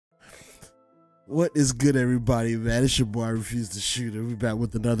What is good, everybody, man? It's your boy, Refuse to Shoot, and we're back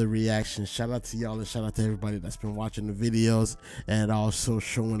with another reaction. Shout out to y'all and shout out to everybody that's been watching the videos and also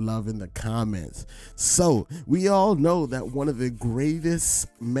showing love in the comments. So, we all know that one of the greatest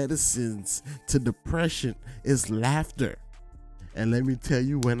medicines to depression is laughter. And let me tell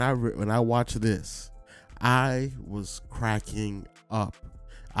you, when I watched this, I was cracking up.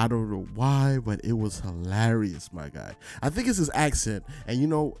 I don't know why, but it was hilarious, my guy. I think it's his accent, and you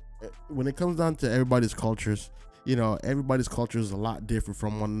know, when it comes down to everybody's cultures, you know, everybody's culture is a lot different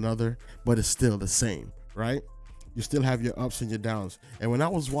from one another, but it's still the same, right? You still have your ups and your downs. And when I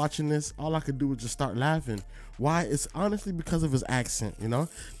was watching this, all I could do was just start laughing. Why? It's honestly because of his accent, you know?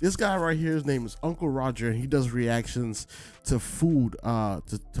 This guy right here, his name is Uncle Roger, and he does reactions to food,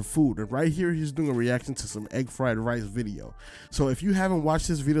 to food. And right here, he's doing a reaction to some egg fried rice video. So if you haven't watched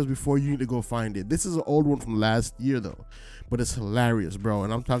his videos before, you need to go find it. This is an old one from last year, though. But it's hilarious, bro.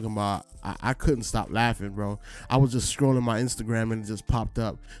 And I'm talking about, I couldn't stop laughing, bro. I was just scrolling my Instagram and it just popped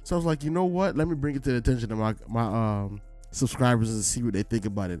up. So I was like, you know what? Let me bring it to the attention of my subscribers and see what they think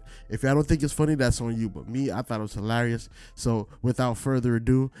about it. If y'all don't think it's funny, that's on you. But me, I thought it was hilarious. So without further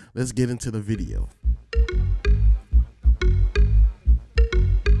ado, let's get into the video.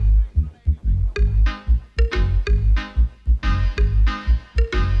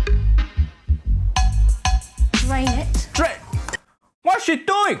 Drain it. Drain. What's she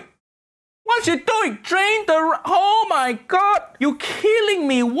doing? What's she doing? Drain the. Oh my God! You're killing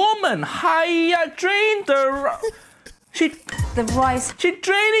me, woman. Hiya, drain the. The rice. She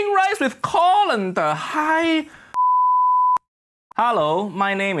draining rice with colander. Hi. Hello,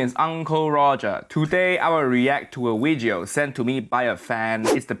 my name is Uncle Roger. Today I will react to a video sent to me by a fan.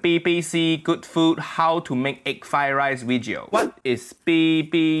 It's the BBC Good Food How to Make Egg Fried Rice video. What is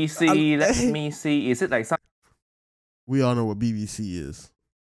BBC? Let me see. Is it like some? We all know what BBC is.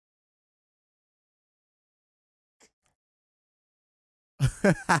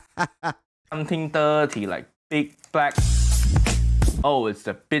 Something dirty like Big Black. Oh, it's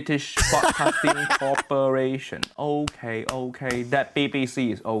the British Broadcasting Corporation. Okay, that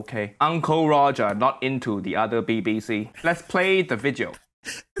BBC is okay. Uncle Roger not into the other BBC. Let's play the video.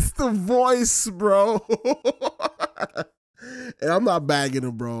 It's the voice, bro. And I'm not bagging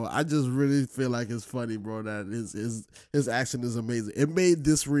him, bro. I just really feel like it's funny, bro, that his accent is amazing. It made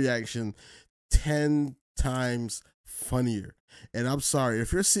this reaction 10 times funnier. And I'm sorry,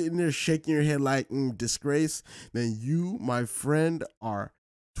 if you're sitting there shaking your head like disgrace, then you, my friend, are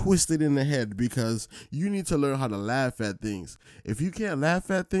twisted in the head, because you need to learn how to laugh at things. If you can't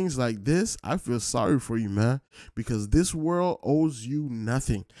laugh at things like this, I feel sorry for you, man, because this world owes you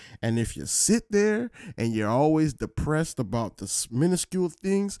nothing. And if you sit there and you're always depressed about the minuscule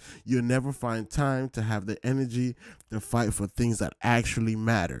things, you'll never find time to have the energy to fight for things that actually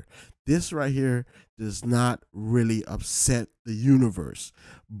matter. This right here does not really upset the universe.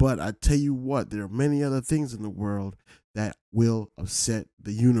 But I tell you what, there are many other things in the world that will upset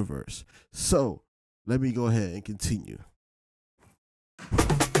the universe. So let me go ahead and continue.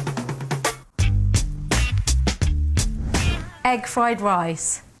 Egg fried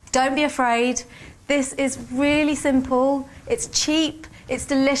rice. Don't be afraid. This is really simple. It's cheap. It's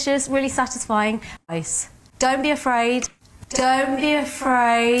delicious, really satisfying. Rice. Don't be afraid. Don't be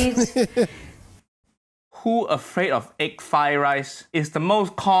afraid. Who afraid of egg fried rice? It's the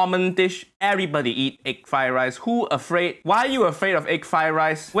most common dish. Everybody eat egg fried rice. Who afraid? Why are you afraid of egg fried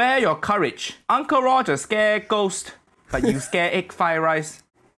rice? Where your courage? Uncle Roger scare ghost, but you scare egg fried rice.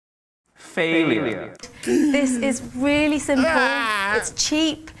 Failure. This is really simple. It's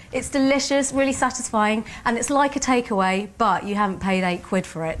cheap. It's delicious, really satisfying, and it's like a takeaway, but you haven't paid £8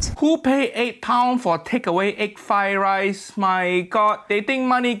 for it. Who pay £8 for takeaway egg fried rice? My God, they think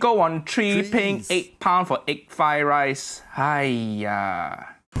money go on tree paying £8 for egg fried rice.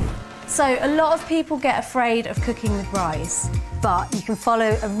 Hiya. So a lot of people get afraid of cooking with rice, but you can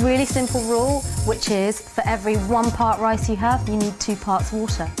follow a really simple rule, which is for every 1 part rice you have, you need 2 parts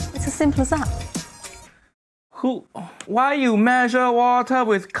water. It's as simple as that. Why you measure water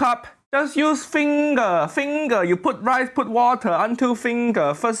with cup? Just use finger. You put rice, put water until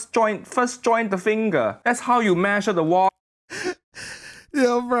finger. First joint the finger. That's how you measure the water.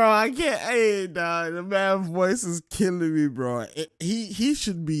 Yo, bro, I can't. Hey, dog, the man's voice is killing me, bro. He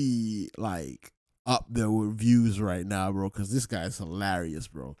should be like up there with views right now, bro, because this guy's hilarious,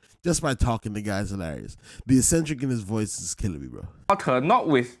 bro. Just by talking, the guy's hilarious. The eccentric in his voice is killing me, bro. Water, not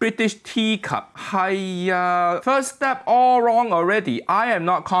with British teacup. Hiya. First step all wrong already. I am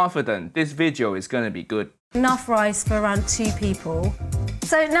not confident this video is gonna be good. Enough rice for around 2 people.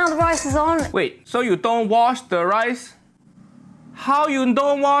 So now the rice is on. Wait, so you don't wash the rice? How you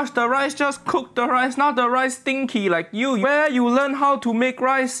don't wash the rice, just cook the rice, not the rice stinky like you. Where you learn how to make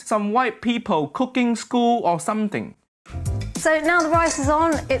rice? Some white people cooking school or something. So now the rice is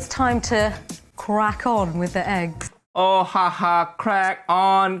on, it's time to crack on with the eggs. Oh, haha, crack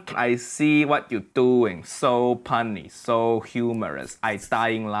on. I see what you're doing. So punny, so humorous. I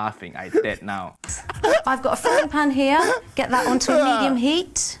dying laughing. I dead now. I've got a frying pan here. Get that onto a medium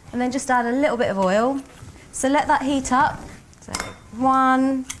heat and then just add a little bit of oil. So let that heat up. So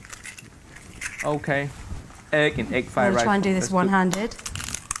 1. Okay. Egg and egg fried I'm rice. gonna try and do this one-handed.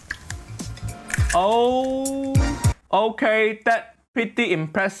 Oh, okay. That's pretty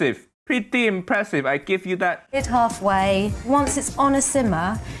impressive. Pretty impressive, I give you that. It halfway. Once it's on a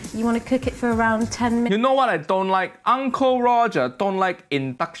simmer, you want to cook it for around 10 minutes. You know what I don't like? Uncle Roger don't like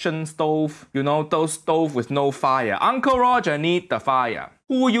induction stove. You know, those stove with no fire. Uncle Roger need the fire.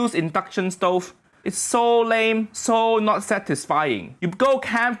 Who use induction stove? It's so lame, so not satisfying. You go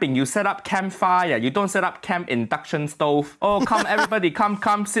camping, you set up campfire. You don't set up camp induction stove. Oh, come everybody,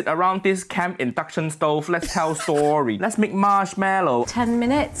 come sit around this camp induction stove. Let's tell story. Let's make marshmallow. 10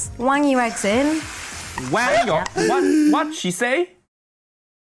 minutes. Wang your eggs in. Wang your... What she say?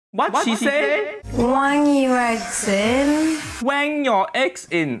 What she say? Wang your eggs in. Wang your eggs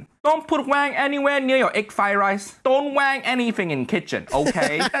in. Don't put wang anywhere near your egg fried rice. Don't wang anything in kitchen,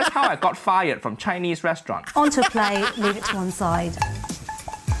 okay? That's how I got fired from Chinese restaurant. Onto a plate, leave it to one side.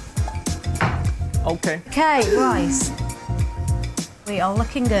 Okay. Okay, rice. We are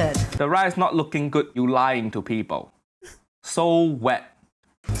looking good. The rice not looking good, you lying to people. So wet.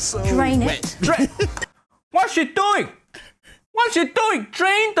 So Drain wet. it. What's she doing? What's she doing?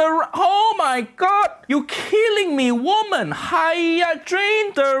 Drain the... Oh my God! You killing me, woman! Hiya,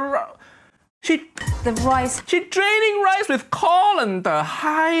 drain the... The rice. She draining rice with colander.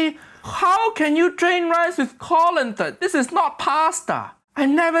 Hi. How can you drain rice with colander? This is not pasta. I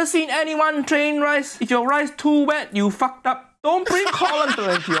never seen anyone drain rice. If your rice too wet, you fucked up. Don't bring colander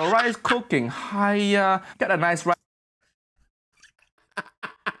into your rice cooking. Hiya. Get a nice rice.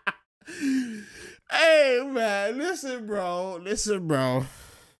 Hey, man, listen, bro.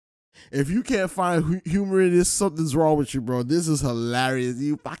 If you can't find humor in this, something's wrong with you, bro. This is hilarious.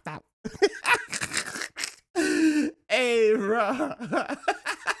 You fucked up. Hey, bro.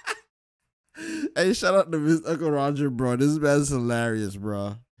 Hey, shout out to Miss Uncle Roger, bro. This man's hilarious,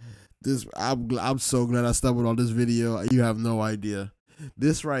 bro. I'm so glad I stumbled on this video. You have no idea.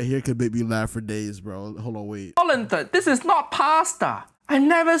 This right here could make me laugh for days, bro. Hold on, wait. Colander. This is not pasta. I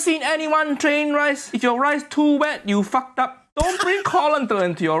never seen anyone drain rice. If your rice too wet, you fucked up. Don't bring colander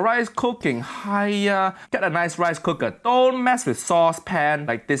into your rice cooking. Hiya. Get a nice rice cooker. Don't mess with saucepan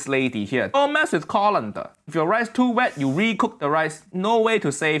like this lady here. Don't mess with colander. If your rice too wet, you recook the rice. No way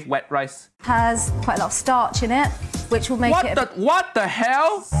to save wet rice. Has quite a lot of starch in it, which will make it... What the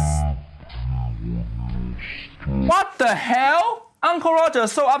hell? What the hell? Uncle Roger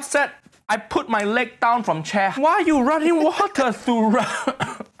is so upset. I put my leg down from chair. Why are you running water through...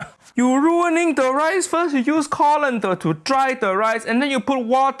 You're ruining the rice. First you use colander to dry the rice and then you put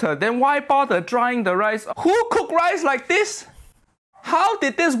water. Then why bother drying the rice? Who cook rice like this? How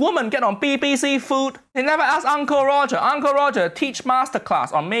did this woman get on BBC Food? They never asked Uncle Roger. Uncle Roger teach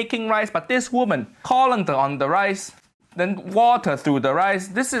masterclass on making rice, but this woman, colander on the rice, then water through the rice.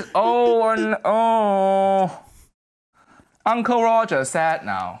 This is... oh. Uncle Roger sad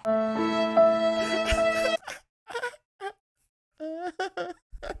now.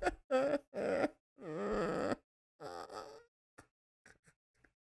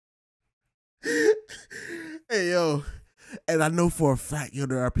 Hey, yo. And I know for a fact, yo,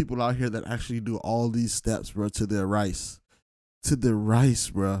 there are people out here that actually do all these steps, bro, to their rice. To their rice,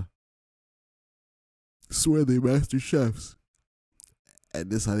 bro. Swear they master chefs.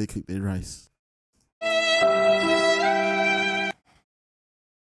 And this is how they cook their rice.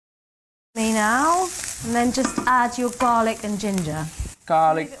 Me now, and then just add your garlic and ginger.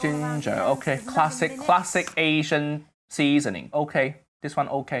 Garlic, ginger, okay. Classic Asian seasoning. Okay, this one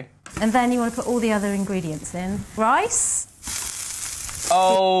okay. And then you want to put all the other ingredients in. Rice.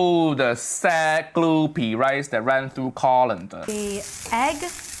 Oh, the sad, gloopy rice that ran through colander. The egg. The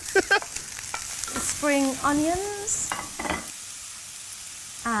spring onions.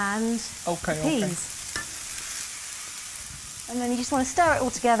 And peas. And then you just want to stir it all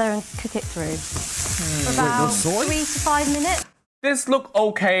together and cook it through. For about 3 to 5 minutes. This look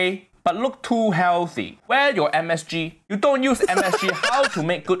okay, but look too healthy. Where your MSG? You don't use MSG. How to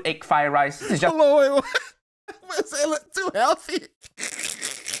make good egg fried rice? This is just... Hello, wait. It look too healthy.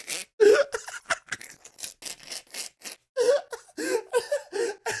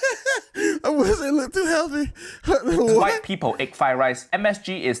 I wouldn't say look too healthy. White people, egg fried rice.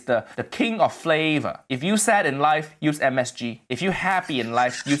 MSG is the king of flavor. If you sad in life, use MSG. If you happy in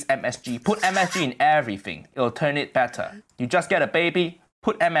life, use MSG. Put MSG in everything. It'll turn it better. You just get a baby,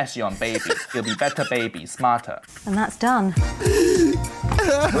 put MSG on baby. It'll be better baby, smarter. And that's done.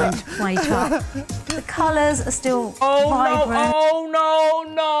 Time to wake up. The colours are still vibrant. Oh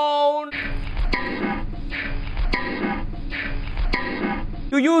no!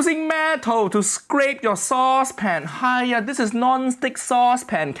 You're using metal to scrape your saucepan. Hiya, this is non-stick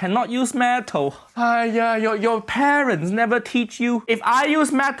saucepan. Cannot use metal. Hiya, your parents never teach you. If I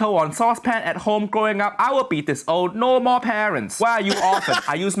use metal on saucepan at home growing up, I will be this old. No more parents. Why are you orphan?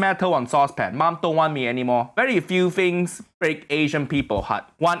 I use metal on saucepan. Mom don't want me anymore. Very few things break Asian people heart.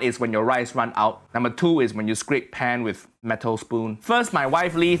 One is when your rice run out. Number two is when you scrape pan with metal spoon. First, my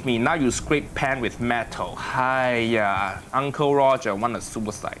wife leave me. Now you scrape pan with metal. Hiya, Uncle Roger want a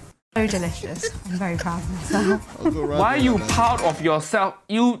suicide. So delicious. I'm very proud of myself. Why are you proud of yourself?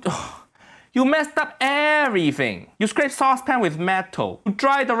 You messed up everything. You scrape saucepan with metal. You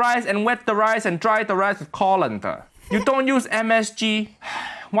dry the rice and wet the rice and dry the rice with colander. You don't use MSG.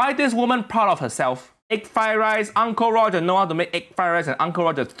 Why this woman proud of herself? Egg fried rice, Uncle Roger know how to make egg fried rice and Uncle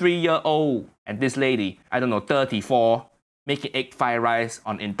Roger 3-year-old. And this lady, I don't know, 34, making egg fried rice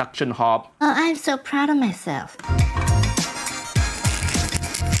on induction hob. Oh, I'm so proud of myself.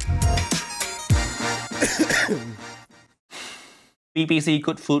 BBC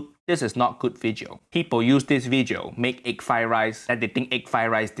Good Food, this is not good video. People use this video, make egg fried rice, and they think egg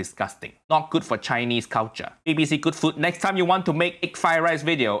fried rice disgusting. Not good for Chinese culture. BBC Good Food, next time you want to make egg fried rice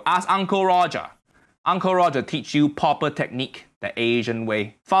video, ask Uncle Roger. Uncle Roger teach you proper technique, the Asian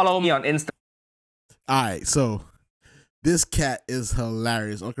way. Follow me on Instagram. Alright, so this cat is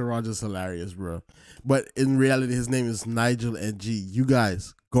hilarious. Uncle Roger's hilarious, bro. But in reality, his name is Nigel and G. You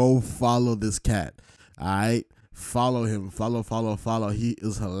guys, go follow this cat. Alright? Follow him. Follow. He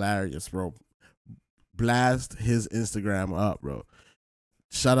is hilarious, bro. Blast his Instagram up, bro.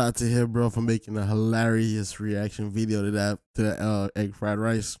 Shout out to him, bro, for making a hilarious reaction video to that egg fried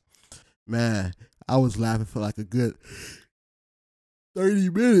rice. Man, I was laughing for like a good 30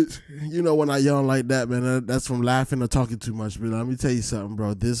 minutes. You know, when I yawn like that, man, that's from laughing or talking too much. But let me tell you something,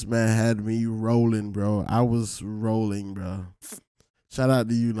 bro. This man had me rolling, bro. I was rolling, bro. Shout out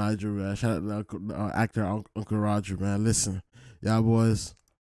to you, Nigel, man. Shout out to actor Uncle Roger, man. Listen, y'all boys,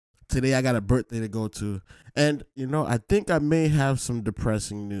 today I got a birthday to go to. And, you know, I think I may have some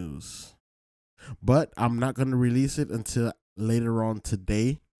depressing news. But I'm not going to release it until later on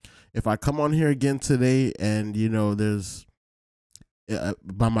today. If I come on here again today and, you know, there's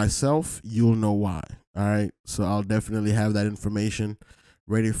by myself, you'll know why. All right. So I'll definitely have that information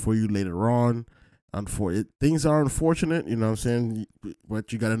ready for you later on. Things are unfortunate, you know what I'm saying?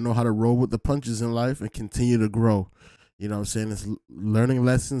 But you got to know how to roll with the punches in life and continue to grow. You know what I'm saying? It's learning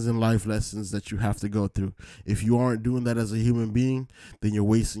lessons and life lessons that you have to go through. If you aren't doing that as a human being, then you're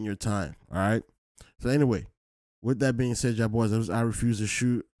wasting your time. All right. So anyway, with that being said, y'all boys, I refuse to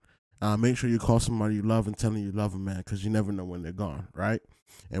shoot. Make sure you call somebody you love and tell them you love them, man, because you never know when they're gone, right?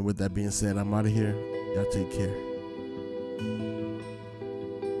 And with that being said, I'm out of here. Y'all take care.